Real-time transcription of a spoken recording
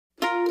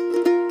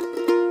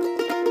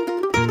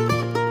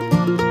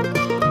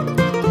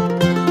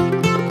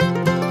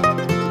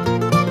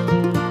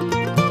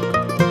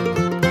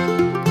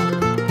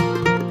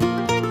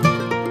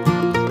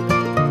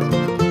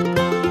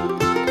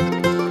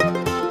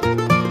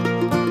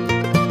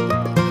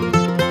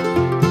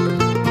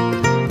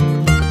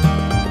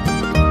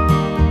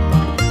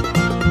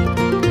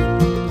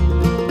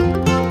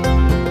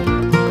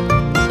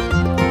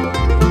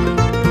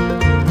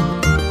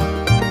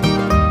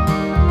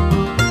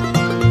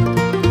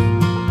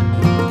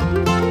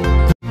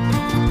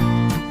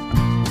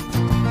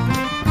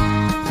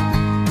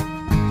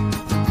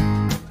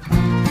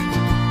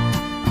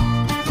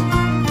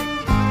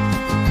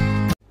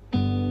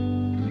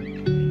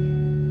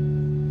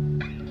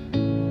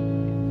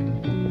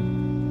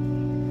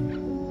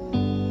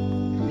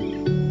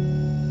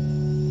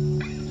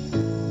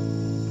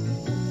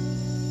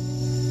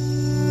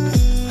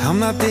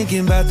not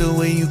thinking about the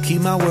way you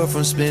keep my world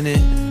from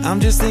spinning. I'm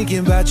just thinking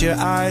about your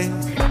eyes.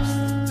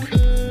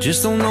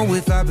 Just don't know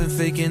if I've been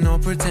faking or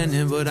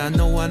pretending, but I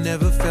know I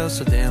never felt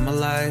so damn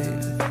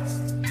alive.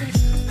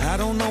 I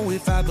don't know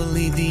if I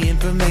believe the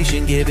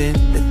information given,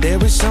 that there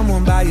is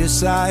someone by your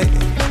side,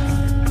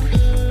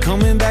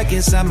 coming back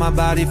inside my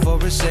body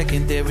for a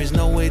second. There is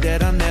no way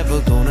that I'm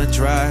never gonna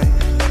try.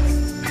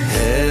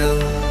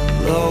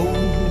 Hello,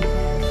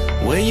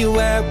 where you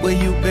at, where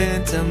you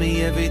been? Tell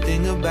me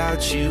everything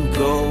about you.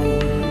 Go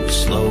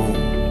slow,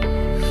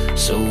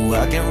 so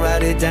I can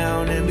write it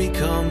down and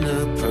become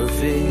the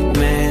perfect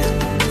man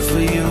for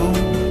you.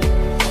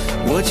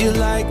 What you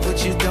like,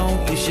 what you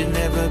don't, you should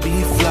never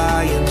be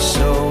flying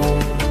solo.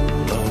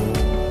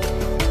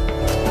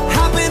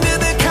 Hop into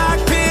the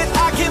cockpit,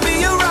 I can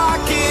be a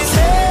rocket.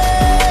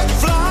 Take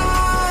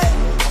flight.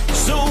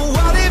 So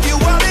what if you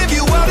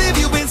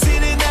been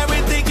sitting there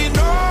and thinking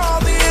all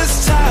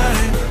this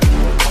time?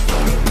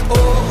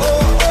 Oh,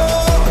 oh,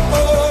 oh,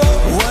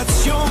 oh,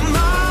 what's your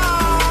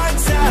mind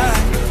type?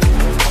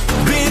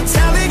 Been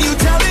telling you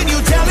to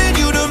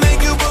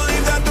make you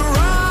believe that the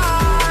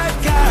right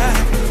guy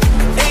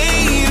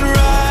ain't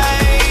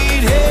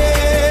right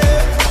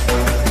here,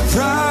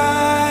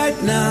 right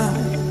now,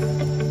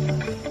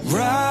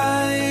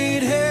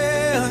 right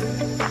here.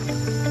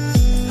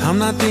 I'm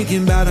not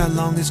thinking about how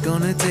long it's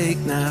gonna take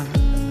now.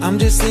 I'm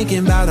just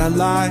thinking about our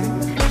lives.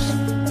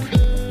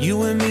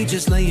 You and me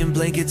just laying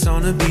blankets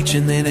on the beach,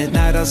 and then at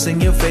night I'll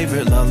sing your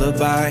favorite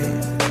lullaby.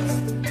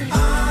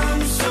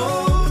 I'm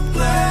so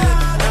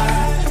glad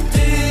I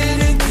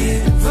didn't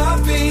give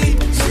up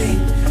easy,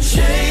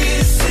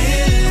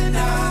 chasing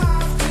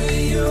after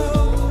you.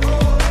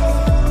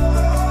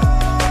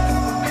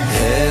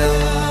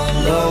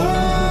 Hello,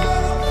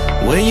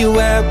 where you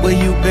at, where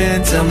you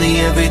been? Tell me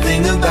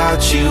everything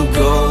about you.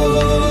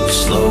 Go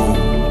slow,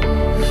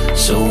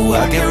 so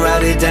I can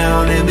write it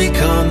down and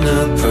become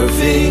the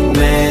perfect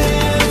man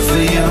for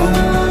you.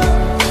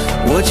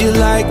 What you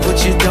like,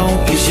 what you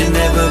don't, you should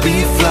never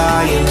be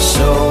flying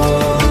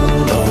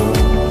solo.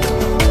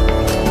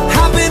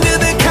 Hop into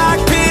the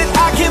cockpit,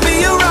 I can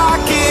be a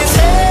rocket.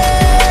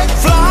 Take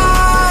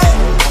flight.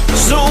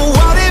 So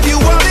what if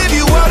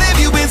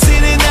you been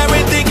sitting there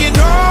and thinking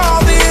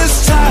all this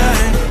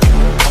time?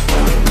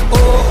 Oh,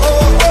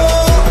 oh,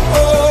 oh,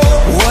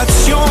 oh, what's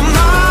your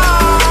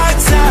mind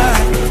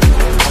type?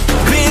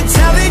 Been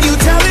telling you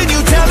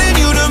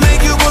to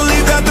make you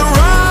believe that the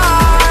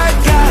right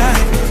guy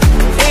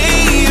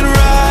ain't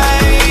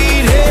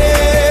right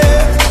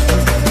here.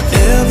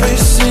 Every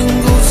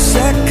single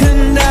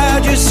second I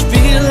just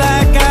feel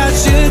like I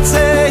should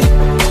say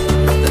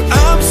that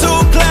I'm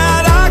so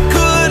glad I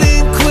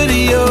couldn't quit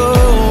you.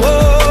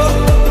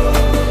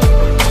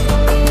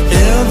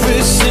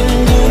 Every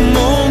single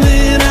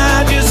moment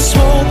I just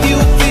hope you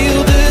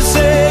feel the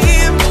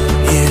same.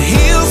 It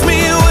heals me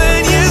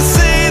when you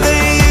say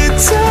that you're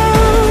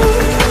done.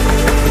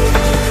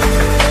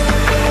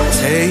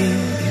 Take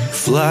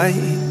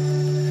flight.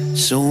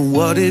 So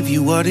what if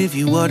you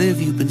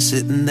been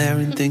sitting there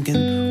and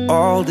thinking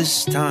all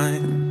this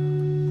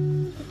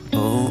time?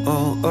 Oh,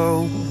 oh,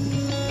 oh,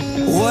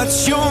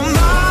 what's your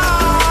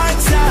mind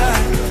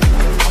type?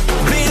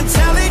 Been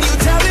telling you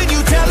to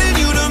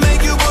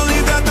make you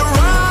believe that the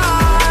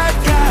right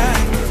guy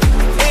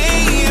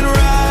ain't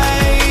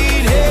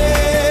right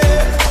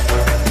here,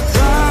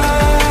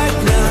 right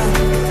now.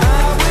 I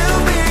will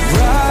be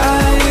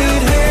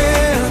right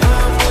here,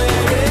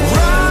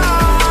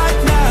 right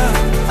now.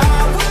 I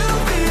will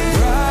be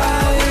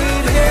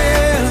right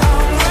here,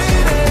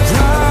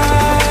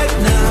 right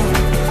now.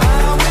 I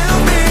will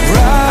be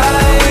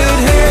right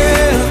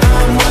here,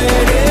 I'm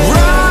waiting,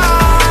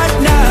 right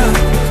now.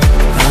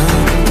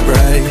 I'm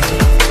right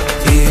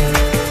here.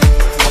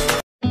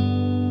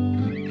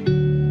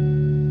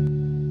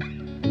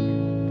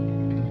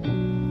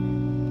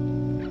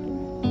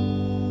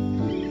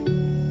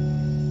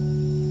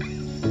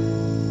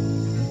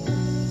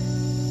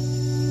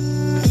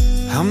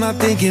 I'm not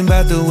thinking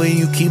about the way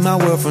you keep my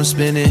world from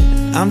spinning.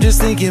 I'm just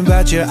thinking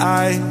about your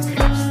eyes.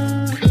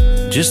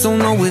 Just don't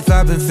know if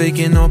I've been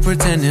faking or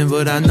pretending,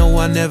 but I know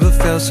I never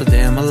felt so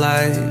damn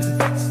alive.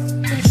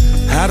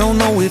 I don't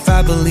know if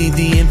I believe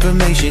the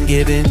information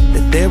given,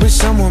 that there is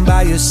someone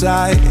by your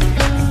side,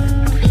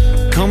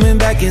 coming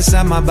back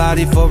inside my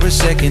body for a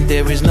second.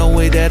 There is no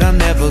way that I'm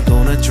never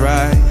gonna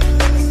try.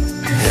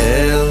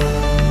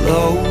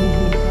 Hello,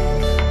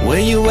 where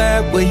you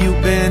at, where you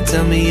been?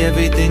 Tell me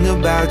everything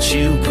about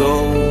you.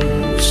 Go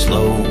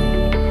slow,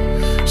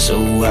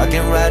 so I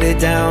can write it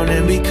down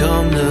and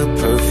become the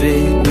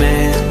perfect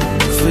man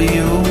for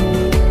you.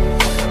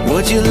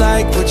 What you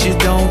like, what you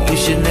don't, you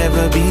should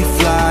never be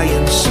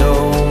flying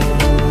solo.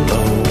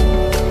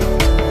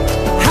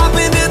 Hop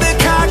into the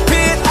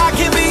cockpit, I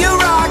can be a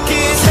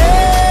rocket.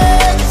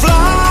 Take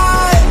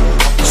flight.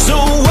 So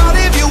what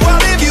if you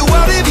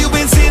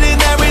been sitting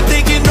there and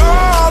thinking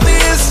all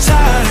this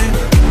time?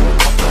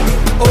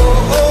 Oh,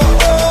 oh,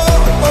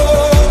 oh,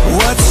 oh,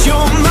 what's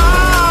your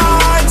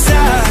mind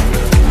type?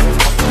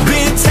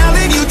 Been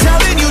telling you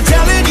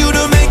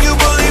to make you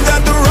believe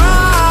that the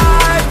right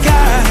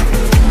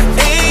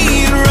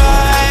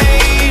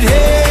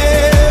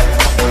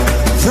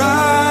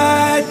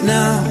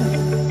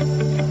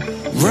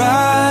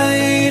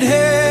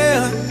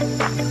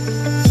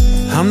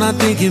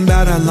not thinking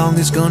about how long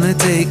it's gonna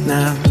take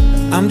now.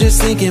 I'm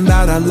just thinking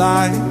about our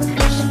lives.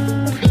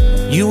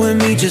 You and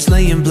me just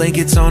laying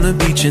blankets on a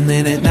beach, and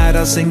then at night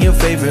I'll sing your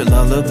favorite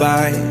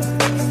lullaby.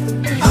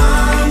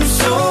 I'm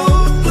so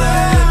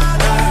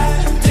glad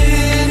I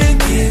didn't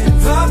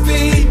give up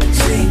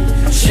easy,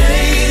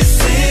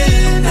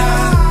 chasing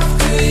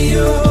after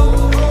you.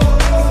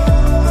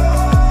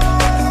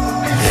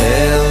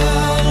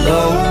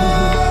 Hello,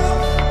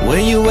 where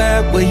you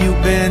at, where you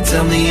been?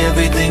 Tell me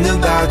everything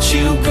about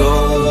you.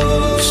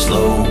 Go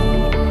slow,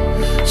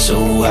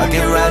 so I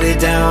can write it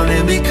down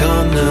and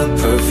become the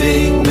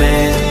perfect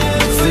man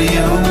for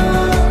you.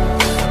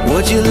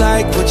 What you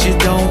like, what you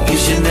don't, you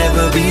should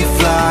never be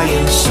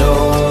flying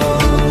solo.